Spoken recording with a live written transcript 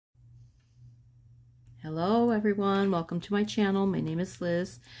Hello everyone, welcome to my channel. My name is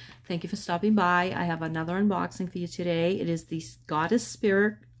Liz. Thank you for stopping by. I have another unboxing for you today. It is the Goddess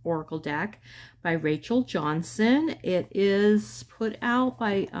Spirit Oracle deck by Rachel Johnson. It is put out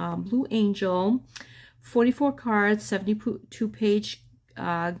by Blue Angel. 44 cards, 72 page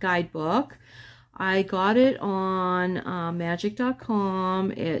guidebook. I got it on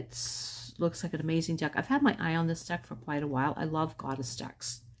magic.com. It looks like an amazing deck. I've had my eye on this deck for quite a while. I love Goddess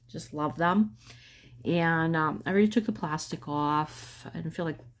decks. Just love them. And I already took the plastic off. I didn't feel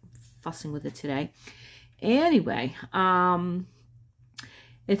like fussing with it today. Anyway,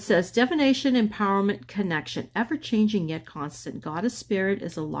 it says, Divination, Empowerment, Connection. Ever-changing yet constant. Goddess Spirit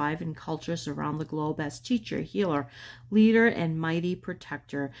is alive in cultures around the globe as teacher, healer, leader, and mighty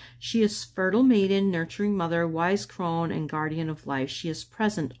protector. She is fertile maiden, nurturing mother, wise crone, and guardian of life. She is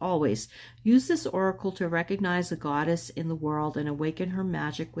present always. Use this oracle to recognize the goddess in the world and awaken her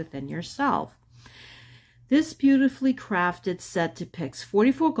magic within yourself. This beautifully crafted set depicts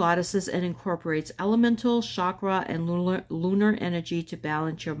 44 goddesses and incorporates elemental, chakra, and lunar energy to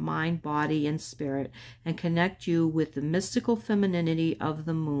balance your mind, body, and spirit and connect you with the mystical femininity of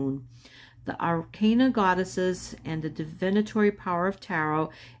the moon. The arcana goddesses and the divinatory power of tarot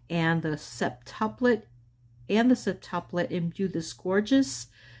and the septuplet imbue this gorgeous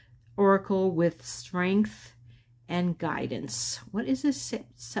oracle with strength and guidance. What is a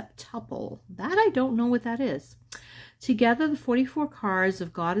septuple? That I don't know what that is. Together, the 44 cards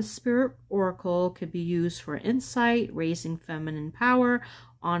of Goddess Spirit Oracle can be used for insight, raising feminine power,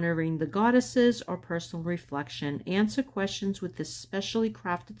 honoring the goddesses, or personal reflection. Answer questions with the specially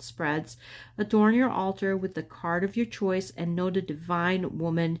crafted spreads. Adorn your altar with the card of your choice and know the divine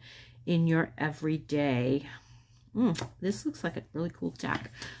woman in your everyday. This looks like a really cool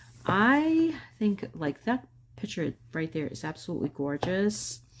deck. I think like that picture right there is absolutely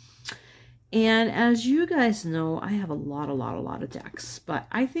gorgeous. And as you guys know, I have a lot of decks, but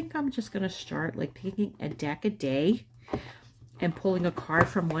I think I'm just going to start like picking a deck a day and pulling a card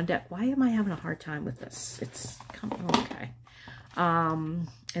from one deck. Why am I having a hard time with this? It's okay. And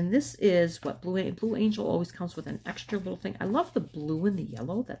this is what Blue Angel always comes with, an extra little thing. I love the blue and the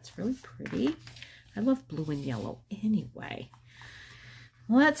yellow. That's really pretty. I love blue and yellow anyway.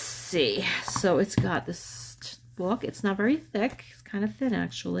 Let's see. So it's got this book. It's not very thick. It's kind of thin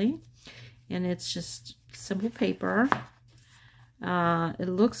actually. And it's just simple paper. It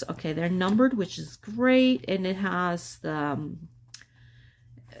looks okay. They're numbered, which is great. And it has the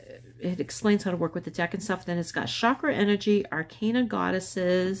it explains how to work with the deck and stuff. Then it's got chakra energy, arcana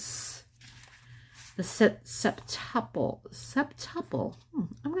goddesses, the septuple.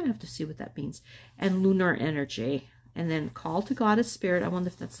 I'm gonna have to see what that means. And lunar energy. And then call to Goddess Spirit. I wonder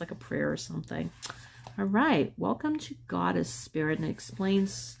if that's like a prayer or something. All right, welcome to Goddess Spirit, and it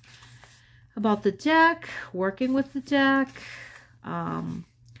explains about the deck, working with the deck,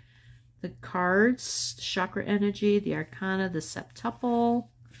 the cards, the chakra energy, the arcana, the septuple.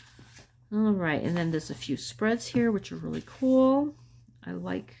 All right, and then there's a few spreads here, which are really cool. I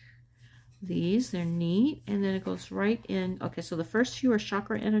like these, they're neat. And then it goes right in. Okay, so the first few are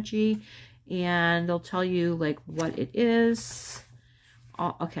chakra energy, and they'll tell you like what it is.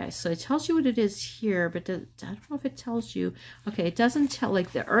 Okay, so it tells you what it is here, but I don't know if it tells you. Okay, it doesn't tell,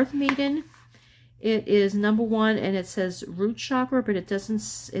 like the Earth Maiden, it is number 1, and it says root chakra, but it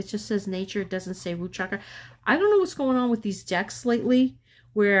doesn't, it just says nature, it doesn't say root chakra. I don't know what's going on with these decks lately,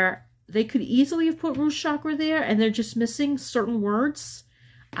 where they could easily have put root chakra there, and they're just missing certain words.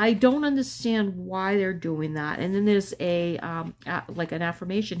 I don't understand why they're doing that. And then there's a, like an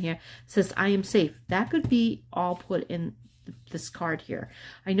affirmation here, it says, I am safe. That could be all put in this card here.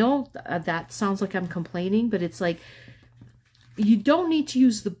 I know that sounds like I'm complaining, but it's like you don't need to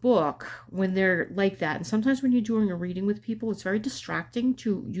use the book when they're like that. And sometimes when you're doing a reading with people, it's very distracting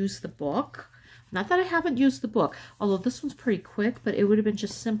to use the book. Not that I haven't used the book, although this one's pretty quick, but it would have been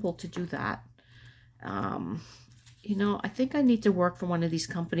just simple to do that. You know, I think I need to work for one of these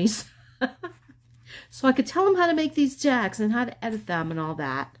companies so I could tell them how to make these decks and how to edit them and all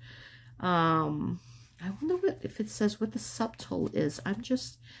that. I wonder if it says what the subtle is. I'm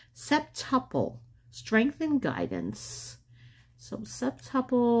just septuple, strength and guidance. So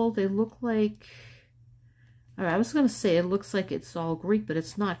septuple, they look like, all right, I was going to say it looks like it's all Greek, but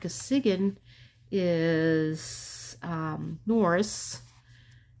it's not, because Sigyn is Norse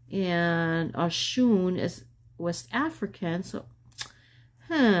and Oshun is West African. So,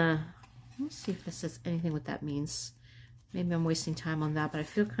 let me see if this says anything what that means. Maybe I'm wasting time on that, but I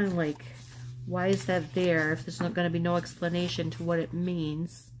feel kind of like, why is that there if there's not going to be no explanation to what it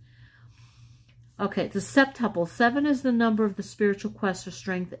means? Okay, the septuple. 7 is the number of the spiritual quest for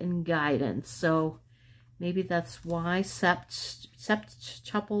strength and guidance. So Maybe that's why septuple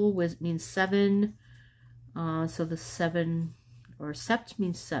means 7. So the 7, or sept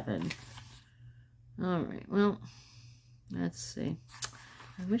means 7. All right, well, let's see.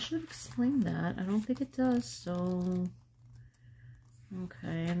 I wish it would explain that. I don't think it does, so...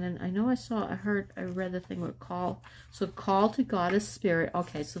 Okay, and then I know I read the thing with call. So call to Goddess Spirit.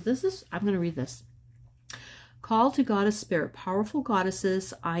 Okay, so this is, I'm going to read this. Call to Goddess Spirit. Powerful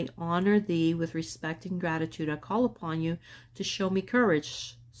goddesses, I honor thee with respect and gratitude. I call upon you to show me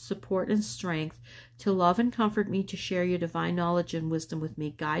courage, support, and strength, to love and comfort me, to share your divine knowledge and wisdom with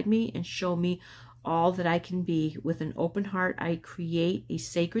me. Guide me and show me all that I can be. With an open heart, I create a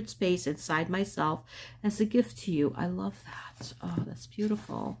sacred space inside myself as a gift to you. I love that. Oh, that's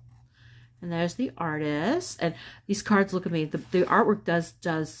beautiful. And there's the artist. And these cards look amazing. The artwork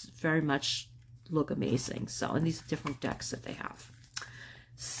does very much look amazing. So, and these different decks that they have.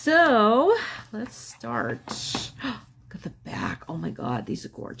 So, let's start. Look at the back. Oh my God, these are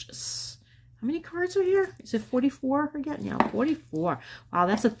gorgeous. How many cards are here? Is it 44 again? Yeah, 44. Wow,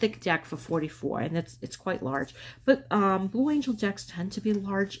 that's a thick deck for 44, and it's quite large. But Blue Angel decks tend to be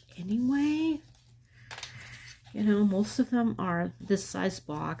large anyway. You know, most of them are this size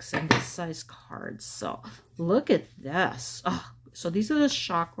box and this size cards. So look at this. Oh, so these are the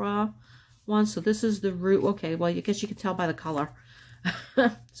chakra ones. So this is the root. Okay, well, I guess you can tell by the color.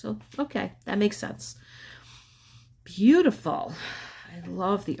 So, okay, that makes sense. Beautiful. I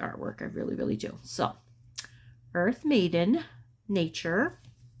love the artwork. I really, really do. So, Earth Maiden, Nature.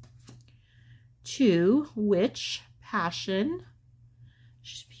 2, Witch, Passion.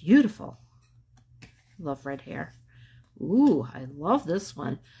 She's beautiful. Love red hair. Ooh, I love this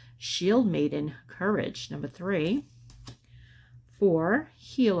one. Shield Maiden, Courage. Number 3. 4,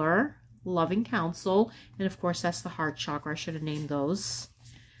 Healer, Loving Counsel. And of course, that's the heart chakra. I should have named those.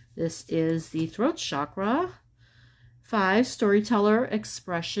 This is the throat chakra. 5, Storyteller,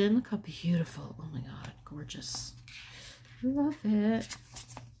 Expression. Look how beautiful. Oh my God, gorgeous. Love it.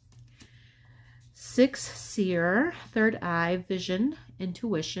 6, Seer, Third Eye, Vision,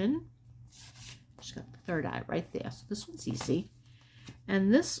 Intuition. She's got the third eye right there. So this one's easy.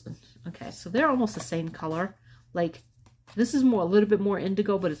 And this, okay, so they're almost the same color. Like, this is a little bit more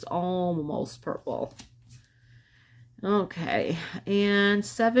indigo, but it's almost purple. Okay, and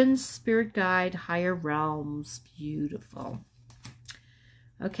 7, Spirit Guide, Higher Realms. Beautiful.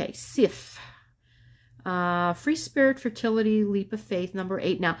 Okay, Sif. Free Spirit, Fertility, Leap of Faith, number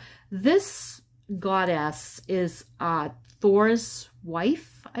 8. Now, this goddess is Thor's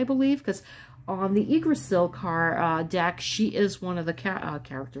wife, I believe, because on the Yggdrasil deck, she is one of the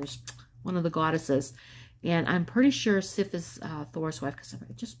characters, one of the goddesses. And I'm pretty sure Sif is Thor's wife,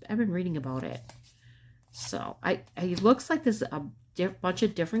 because I've been reading about it. So, it looks like there's a bunch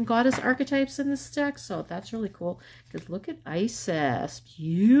of different goddess archetypes in this deck, so that's really cool. Because look at Isis.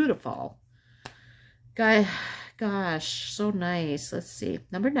 Beautiful. Gosh, so nice. Let's see.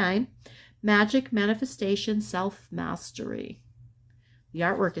 Number 9, Magic, Manifestation, Self-Mastery. The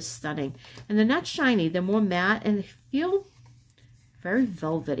artwork is stunning. And they're not shiny. They're more matte, and they feel very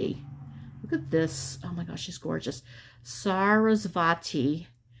velvety. Look at this. Oh my gosh, she's gorgeous. Sarasvati,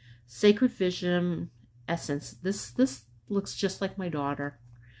 Sacred Vision, Essence. This looks just like my daughter.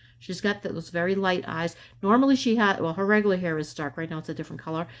 She's got those very light eyes. Normally she had, well, her regular hair is dark. Right now it's a different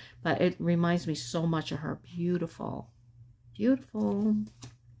color, but it reminds me so much of her. Beautiful. Beautiful.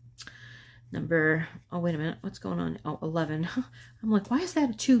 Number, oh, wait a minute. What's going on? Oh, 11. I'm like, why is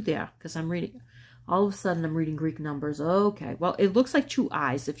that a 2 there? Because I'm reading, all of a sudden I'm reading Greek numbers. Okay. Well, it looks like 2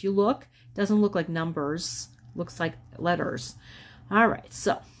 eyes. If you look, it doesn't look like numbers. It looks like letters. All right.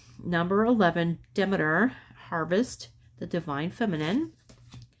 So, number 11, Demeter, Harvest, the Divine Feminine.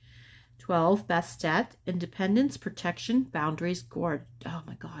 12, Bastet, Independence, Protection, Boundaries, Oh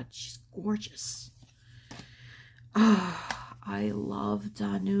my God, she's gorgeous. Oh, I love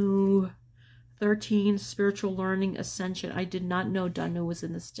Danu. 13, Spiritual Learning, Ascension. I did not know Danu was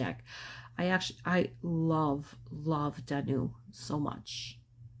in this deck. I love Danu so much.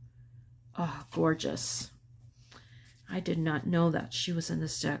 Oh, gorgeous. I did not know that she was in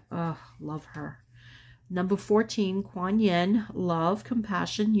this deck. Oh, love her. Number 14, Kuan Yin, Love,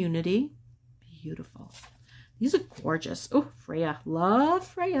 Compassion, Unity. Beautiful. These are gorgeous. Oh, Freya. Love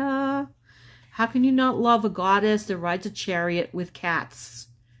Freya. How can you not love a goddess that rides a chariot with cats?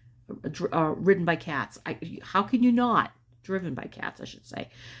 Ridden by cats. How can you not? Driven by cats, I should say.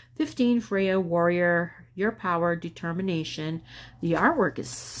 15, Freya, Warrior, Your Power, Determination. The artwork is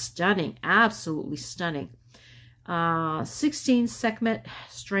stunning. Absolutely stunning. 16, Sekhmet,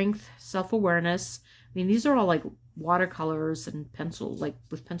 Strength, Self-Awareness. I mean, these are all like watercolors and pencil, like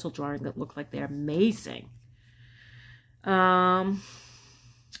with pencil drawing that look like they're amazing. Number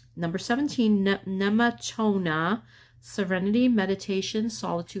 17, Nematona, Serenity, Meditation,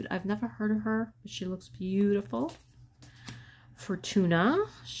 Solitude. I've never heard of her, but she looks beautiful. Fortuna,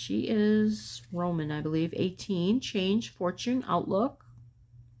 she is Roman, I believe. 18, Change, Fortune, Outlook.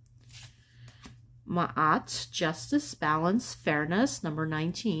 Ma'at, Justice, Balance, Fairness, number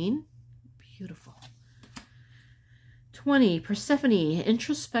 19. Beautiful. 20, Persephone,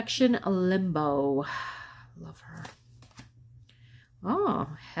 Introspection, Limbo. Love her. Oh,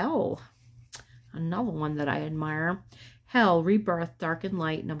 Hell. Another one that I admire. Hell, Rebirth, Dark and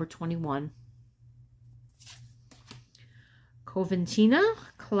Light, number 21. Coventina,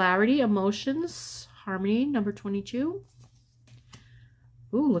 Clarity, Emotions, Harmony, number 22.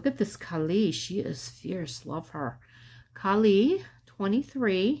 Ooh, look at this Kali. She is fierce. Love her. Kali,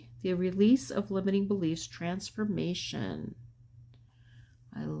 23. The Release of Limiting Beliefs, Transformation.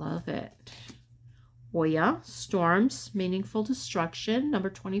 I love it. Oya, Storms, Meaningful Destruction, number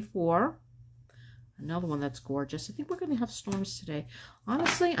 24. Another one that's gorgeous. I think we're going to have storms today.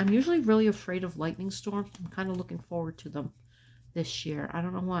 Honestly, I'm usually really afraid of lightning storms. I'm kind of looking forward to them this year. I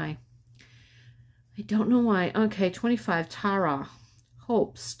don't know why. I don't know why. Okay, 25, Tara.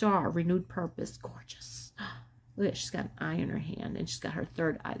 Hope, Star, Renewed Purpose. Gorgeous. Look at, she's got an eye in her hand, and she's got her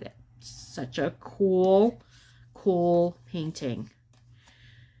third eye there. Such a cool painting.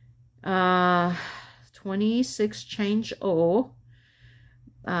 26, Change O.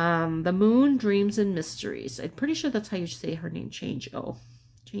 The Moon, Dreams and Mysteries. I'm pretty sure that's how you say her name. Change O.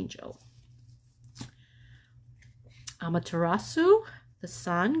 Change O. Amaterasu, the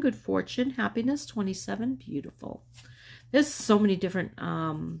Sun, Good Fortune, Happiness, 27. Beautiful. There's so many different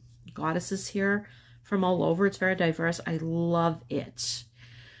goddesses here from all over. It's very diverse. I love it.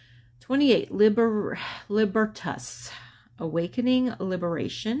 28, Libertas, Awakening,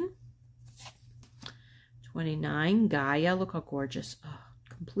 Liberation. 29, Gaia. Look how gorgeous. Oh,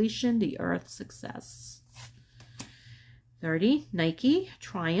 Completion, the Earth, Success. 30, Nike,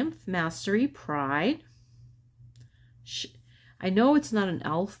 Triumph, Mastery, Pride. I know it's not an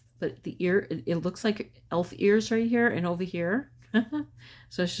elf, but the ear, it looks like elf ears right here and over here.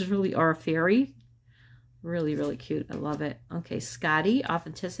 So she's really, or a fairy. Really, really cute. I love it. Okay, Scotty,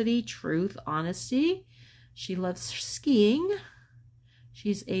 Authenticity, Truth, Honesty. She loves skiing.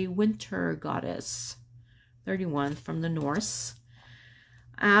 She's a winter goddess. 31, from the Norse.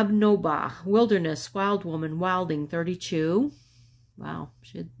 Abnoba, Wilderness, Wild Woman, Wilding, 32. Wow,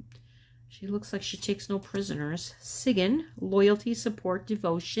 she looks like she takes no prisoners. Sigyn, Loyalty, Support,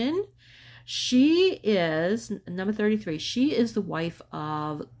 Devotion. She is, number 33, she is the wife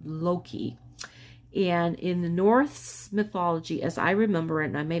of Loki. And in the Norse mythology, as I remember it,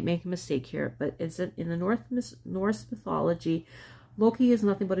 and I may make a mistake here, but it's in the Norse mythology, Loki is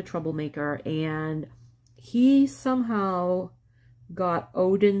nothing but a troublemaker, and he somehow got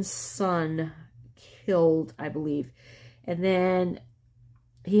Odin's son killed, I believe. And then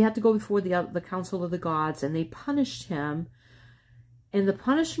he had to go before the Council of the Gods, and they punished him. And the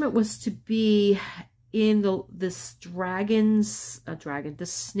punishment was to be in the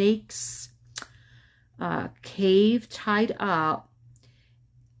snake's cave, tied up.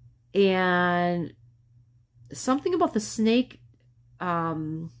 And something about the snake,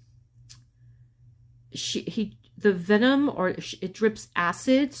 the venom, or it drips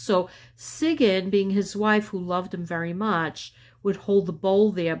acid. So Sigyn, being his wife who loved him very much, would hold the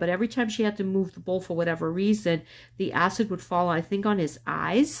bowl there, but every time she had to move the bowl for whatever reason, the acid would fall, I think, on his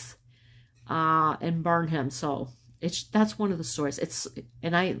eyes and burn him. So that's one of the stories.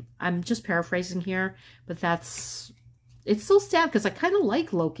 I'm just paraphrasing here, but it's so sad because I kind of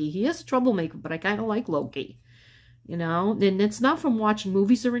like Loki. He is a troublemaker, but I kind of like Loki, you know. And it's not from watching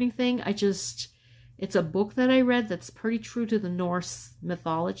movies or anything. It's a book that I read that's pretty true to the Norse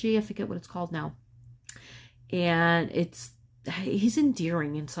mythology. I forget what it's called now. And he's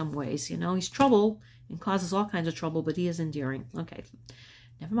endearing in some ways, you know. He's trouble and causes all kinds of trouble, but he is endearing. Okay,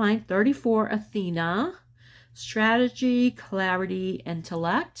 never mind. 34, Athena, Strategy, Clarity,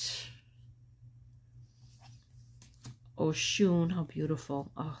 Intellect. Oshun, how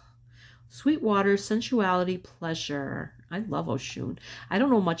beautiful. Oh, Sweetwater, Sensuality, Pleasure. I love Oshun. I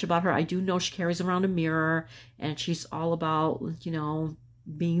don't know much about her. I do know she carries around a mirror, and she's all about, you know,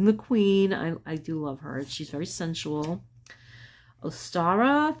 being the queen. I do love her. She's very sensual.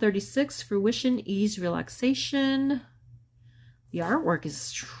 Ostara, 36, Fruition, Ease, Relaxation. The artwork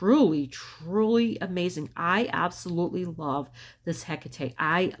is truly, truly amazing. I absolutely love this Hecate.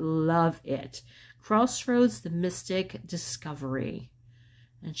 I love it. Crossroads, the Mystic, Discovery.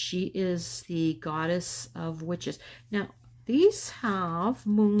 And she is the goddess of witches. Now, these have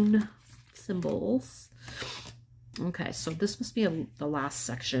moon symbols. Okay, so this must be the last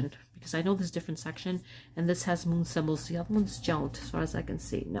section, because I know there's a different section, and this has moon symbols. The other ones don't, as far as I can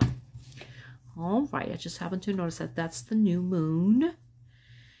see. No. All right, I just happened to notice that that's the new moon.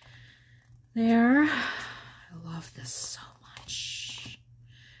 There. I love this so much.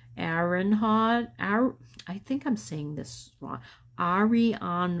 Arinhod. I think I'm saying this wrong.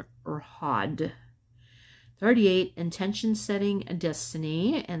 Arianrhod. 38, intention setting a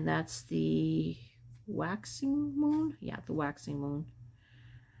destiny, and that's the waxing moon. Yeah, the waxing moon.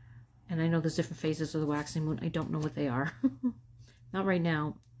 And I know there's different phases of the waxing moon. I don't know what they are. Not right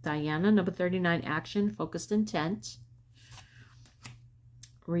now. Diana, number 39, action, focused intent.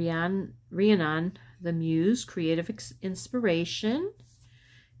 Rhiannon, the muse, creative inspiration.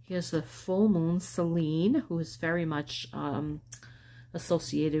 Here's the full moon, Selene, who is very much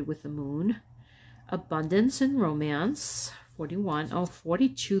associated with the moon. Abundance and romance, 41. Oh,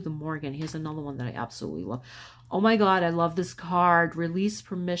 42, the Morgan. Here's another one that I absolutely love. Oh my God, I love this card. Release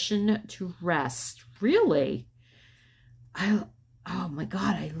permission to rest. Really? Oh my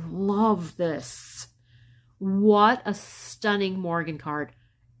God, I love this. What a stunning Morgan card.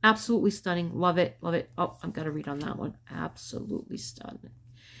 Absolutely stunning. Love it. Love it. Oh, I've got to read on that one. Absolutely stunning.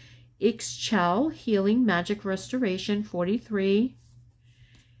 Ixchel, healing, magic restoration, 43.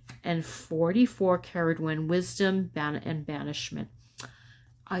 And 44, Caradwen, wisdom, and banishment.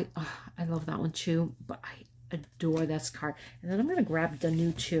 I love that one too, but I adore this card. And then I'm going to grab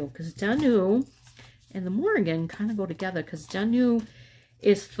Danu too, because Danu and the Morgan kind of go together, because Danu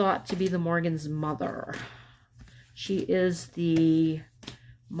is thought to be the Morgan's mother. She is the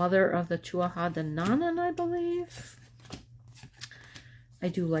mother of the Tuatha De Danann, I believe. I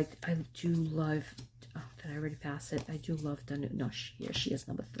do love, oh, did I already pass it? I do love Danu. No, here she is,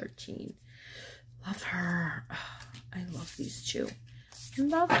 number 13. Love her. Oh, I love these two.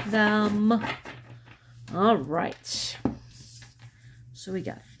 Love them. All right. So we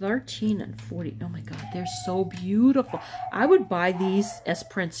got 13 and 40. Oh my God, they're so beautiful. I would buy these as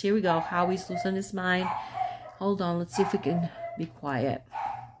prints. Here we go. Howie's losing his mind. Hold on. Let's see if we can be quiet.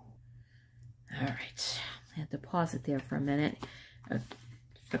 All right. I had to pause it there for a minute.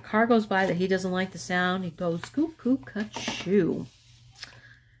 The car goes by that he doesn't like the sound. He goes, cuckoo, ka-choo.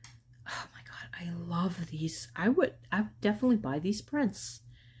 Oh my God, I love these. I would definitely buy these prints.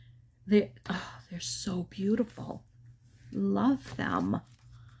 They're so beautiful. Love them.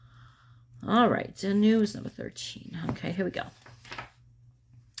 All right, Danu is number 13. Okay, here we go.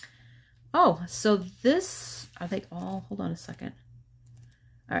 Oh, so this, are they all, hold on a second.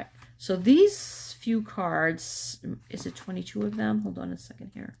 All right, so these few cards, is it 22 of them? Hold on a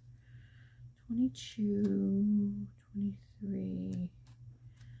second here. 22, 23,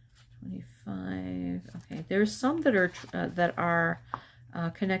 25. Okay, there's some that are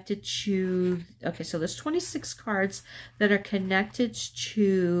connected to, okay, so there's 26 cards that are connected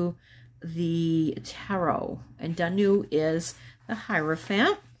to the tarot, and Danu is the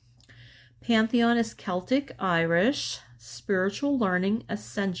Hierophant. Pantheon is Celtic, Irish, spiritual learning,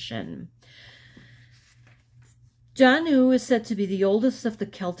 ascension. Danu is said to be the oldest of the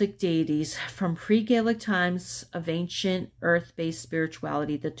Celtic deities from pre-Gaelic times of ancient earth-based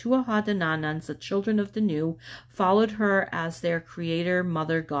spirituality. The Tuatha De Danann, the children of Danu, followed her as their creator,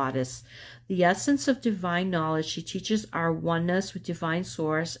 mother goddess. The essence of divine knowledge, she teaches our oneness with divine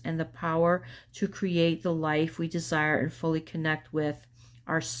source and the power to create the life we desire and fully connect with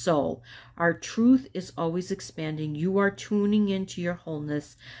our soul. Our truth is always expanding. You are tuning into your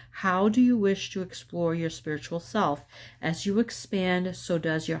wholeness. How do you wish to explore your spiritual self? As you expand, so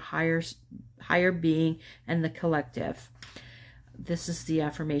does your higher being and the collective. This is the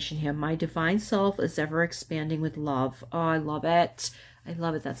affirmation here. My divine self is ever expanding with love. Oh, I love it. I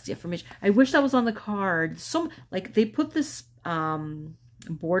love it. That's the affirmation. I wish that was on the card. Like they put this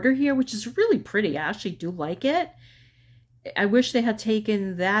border here, which is really pretty. I actually do like it. I wish they had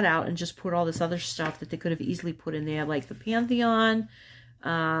taken that out and just put all this other stuff that they could have easily put in there, like the Pantheon,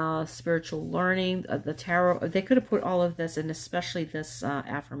 spiritual learning, the tarot. They could have put all of this, and especially this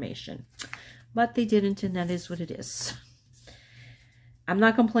affirmation. But they didn't, and that is what it is. I'm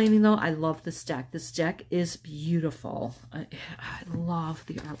not complaining, though. I love this deck. This deck is beautiful. I love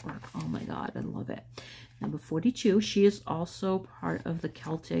the artwork. Oh, my God. I love it. Number 42. She is also part of the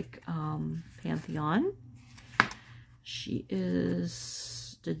Celtic Pantheon. She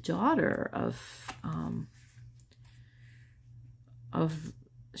is the daughter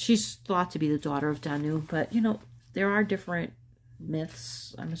she's thought to be the daughter of Danu, but, you know, there are different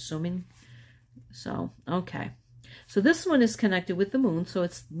myths, I'm assuming. So, okay. So this one is connected with the moon, so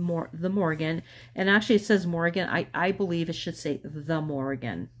it's more the Morrigan. And actually it says Morrigan. I believe it should say the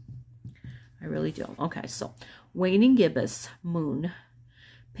Morrigan. I really do. Okay, so waning gibbous, moon.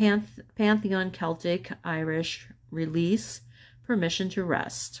 Pantheon, Celtic, Irish, release, permission to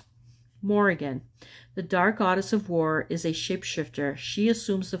rest. Morrigan, the dark goddess of war, is a shapeshifter. She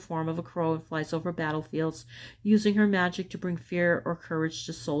assumes the form of a crow and flies over battlefields, using her magic to bring fear or courage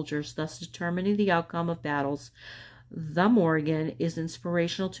to soldiers, thus determining the outcome of battles. The Morrigan is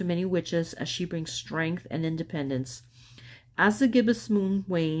inspirational to many witches as she brings strength and independence. As the gibbous moon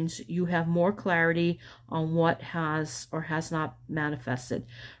wanes, you have more clarity on what has or has not manifested.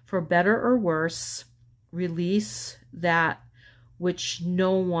 For better or worse, release that which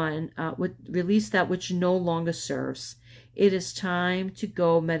no longer serves. It is time to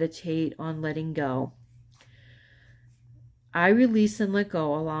go meditate on letting go. I release and let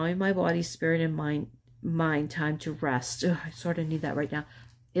go, allowing my body, spirit, and mind time to rest. Ugh, I sort of need that right now.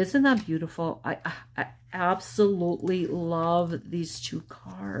 Isn't that beautiful? I absolutely love these two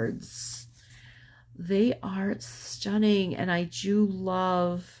cards. They are stunning, and I do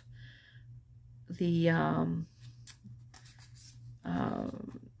love the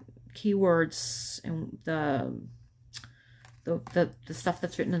keywords and the stuff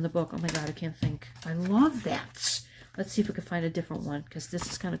that's written in the book. Oh my god, I can't think. I love that. Let's see if we can find a different one, because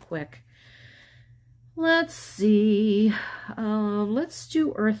this is kind of quick. Let's see. Let's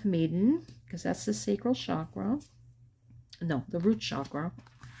do Earth Maiden, because that's the sacral chakra. No, the root chakra.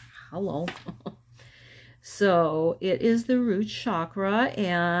 Hello. So it is the root chakra,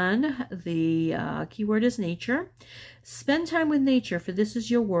 and the keyword is nature. Spend time with nature, for this is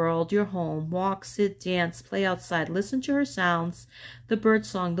your world, your home. Walk, sit, dance, play outside. Listen to her sounds, the bird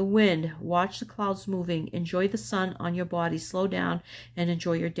song, the wind. Watch the clouds moving. Enjoy the sun on your body. Slow down and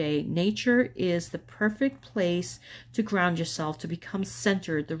enjoy your day. Nature is the perfect place to ground yourself, to become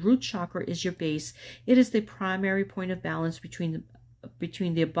centered. The root chakra is your base. It is the primary point of balance between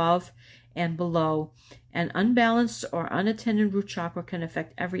the above and below. An unbalanced or unattended root chakra can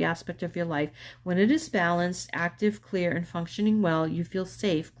affect every aspect of your life. When it is balanced, active, clear, and functioning well, you feel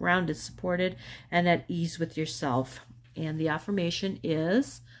safe, grounded, supported, and at ease with yourself. And the affirmation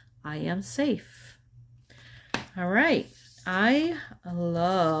is, I am safe. All right. I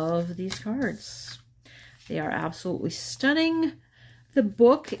love these cards. They are absolutely stunning. The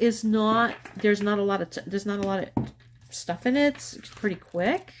book is not, there's not a lot of stuff in it. It's pretty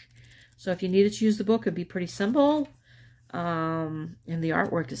quick. So if you needed to use the book, it'd be pretty simple. And the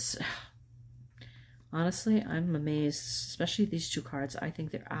artwork is, honestly, I'm amazed. Especially these two cards. I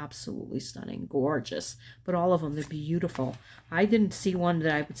think they're absolutely stunning. Gorgeous. But all of them, they're beautiful. I didn't see one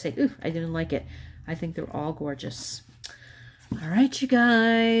that I would say, ooh, I didn't like it. I think they're all gorgeous. All right, you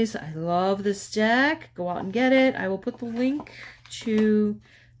guys. I love this deck. Go out and get it. I will put the link to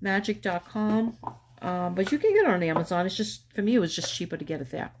magic.com. But you can get it on Amazon. It's just, for me, it was just cheaper to get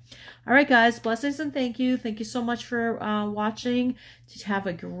it there. All right, guys. Blessings and thank you. Thank you so much for watching. Have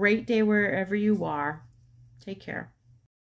a great day wherever you are. Take care.